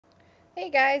Hey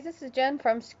guys, this is Jen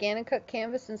from ScanNCut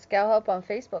Canvas and SCAL Help on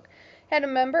Facebook. Had a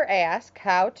member ask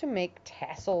how to make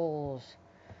tassels.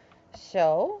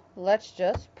 So let's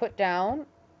just put down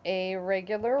a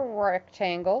regular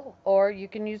rectangle, or you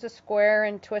can use a square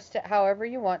and twist it however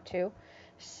you want to.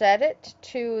 Set it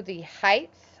to the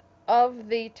height of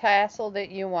the tassel that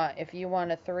you want. If you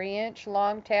want a 3-inch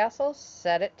long tassel,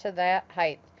 set it to that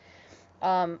height.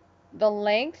 Um, the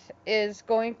length is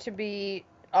going to be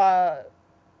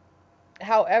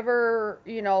however,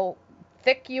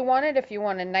 thick you want it. If you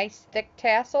want a nice thick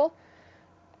tassel,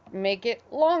 make it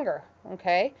longer,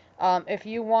 okay? If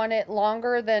you want it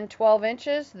longer than 12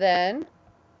 inches, then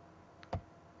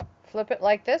flip it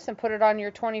like this and put it on your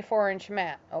 24-inch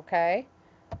mat, okay?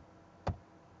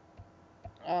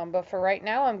 But for right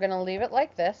now, I'm going to leave it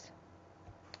like this.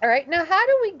 All right, now how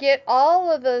do we get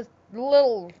all of the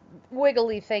little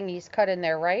wiggly thingies cut in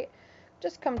there, right?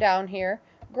 Just come down here,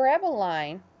 grab a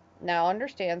line. Now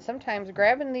understand, sometimes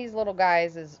grabbing these little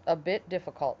guys is a bit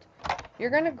difficult. You're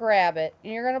going to grab it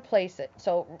and you're going to place it.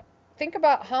 So think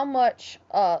about how much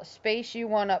space you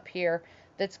want up here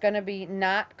that's going to be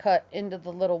not cut into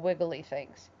the little wiggly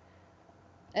things.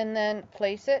 And then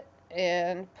place it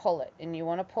and pull it. And you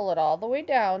want to pull it all the way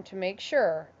down to make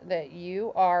sure that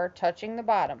you are touching the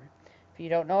bottom. If you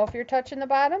don't know if you're touching the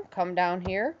bottom, come down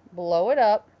here, blow it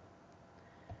up,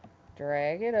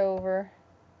 drag it over,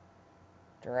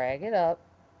 drag it up.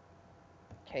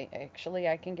 Okay, actually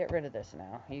I can get rid of this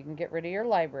now. You can get rid of your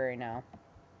library now.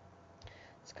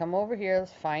 Let's come over here,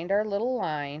 let's find our little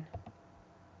line.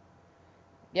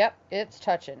 Yep, it's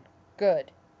touching. Good.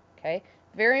 Okay,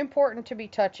 very important to be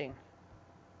touching.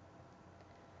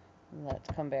 Let's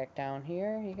come back down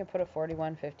here. You can put a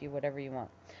 4150, whatever you want.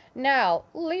 Now,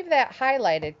 leave that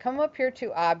highlighted. Come up here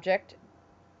to Object,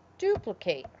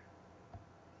 Duplicate.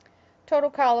 Total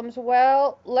columns,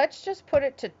 well, let's just put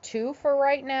it to 2 for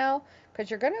right now, because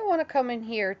you're going to want to come in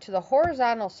here to the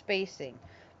horizontal spacing,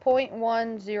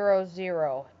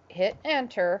 0.100. Hit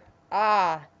Enter.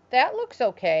 Ah, that looks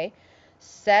okay.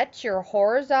 Set your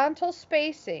horizontal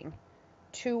spacing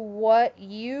to what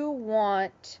you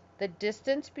want the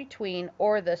distance between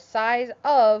or the size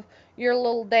of your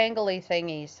little dangly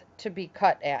thingies to be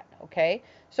cut at, okay?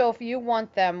 So if you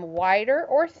want them wider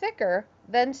or thicker,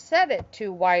 then set it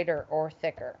to wider or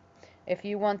thicker. If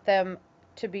you want them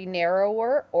to be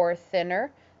narrower or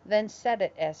thinner, then set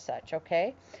it as such,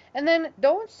 okay? And then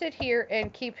don't sit here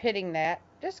and keep hitting that.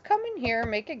 Just come in here,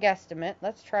 make a guesstimate.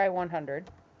 Let's try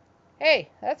 100. Hey,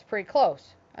 that's pretty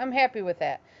close. I'm happy with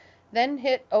that. Then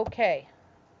hit OK.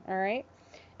 All right.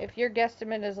 If your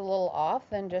guesstimate is a little off,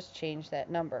 then just change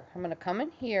that number. I'm going to come in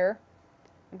here.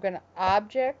 I'm going to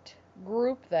object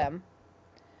group them.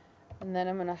 And then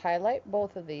I'm going to highlight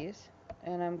both of these.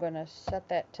 And I'm going to set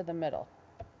that to the middle.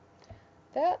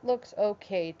 That looks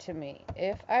okay to me.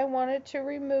 If I wanted to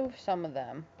remove some of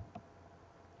them,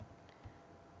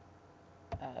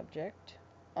 object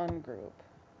ungroup,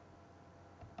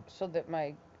 so that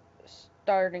my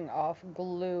starting off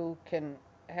glue can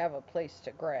have a place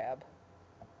to grab,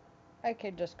 I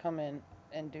could just come in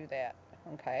and do that.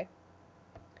 Okay.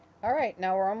 Alright,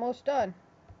 now we're almost done.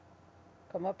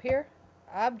 Come up here,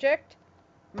 Object,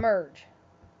 Merge.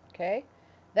 Okay.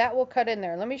 That will cut in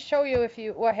there. Let me show you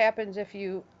what happens if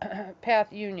you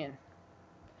path union.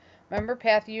 Remember,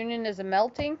 path union is a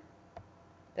melting?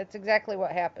 That's exactly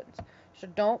what happens. So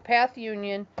don't path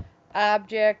union,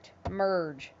 Object,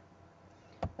 Merge.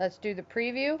 Let's do the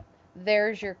preview.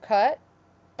 There's your cut.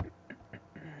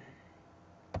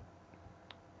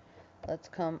 Let's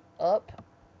come up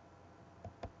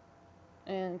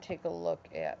and take a look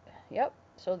at, yep,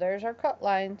 so there's our cut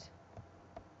lines.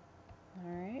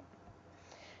 Alright.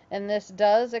 And this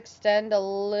does extend a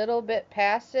little bit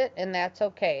past it, and that's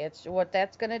okay. It's what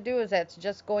that's going to do is that's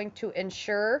just going to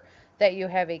ensure that you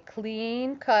have a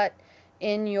clean cut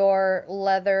in your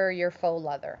leather, your faux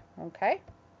leather. Okay.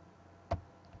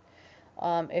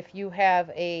 If you have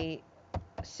a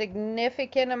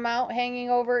significant amount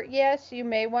hanging over, yes, you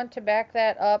may want to back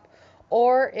that up.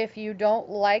 Or if you don't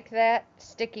like that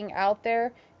sticking out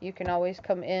there, you can always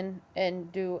come in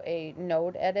and do a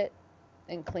node edit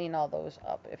and clean all those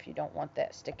up if you don't want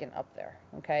that sticking up there,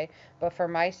 okay? But for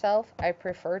myself, I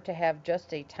prefer to have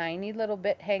just a tiny little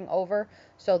bit hang over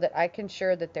so that I can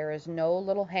ensure that there is no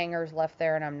little hangers left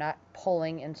there and I'm not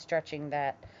pulling and stretching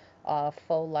that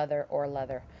faux leather or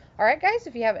leather. Alright guys,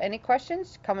 if you have any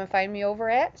questions, come and find me over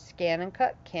at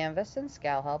ScanNCut Canvas and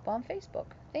SCAL Help on Facebook.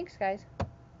 Thanks guys.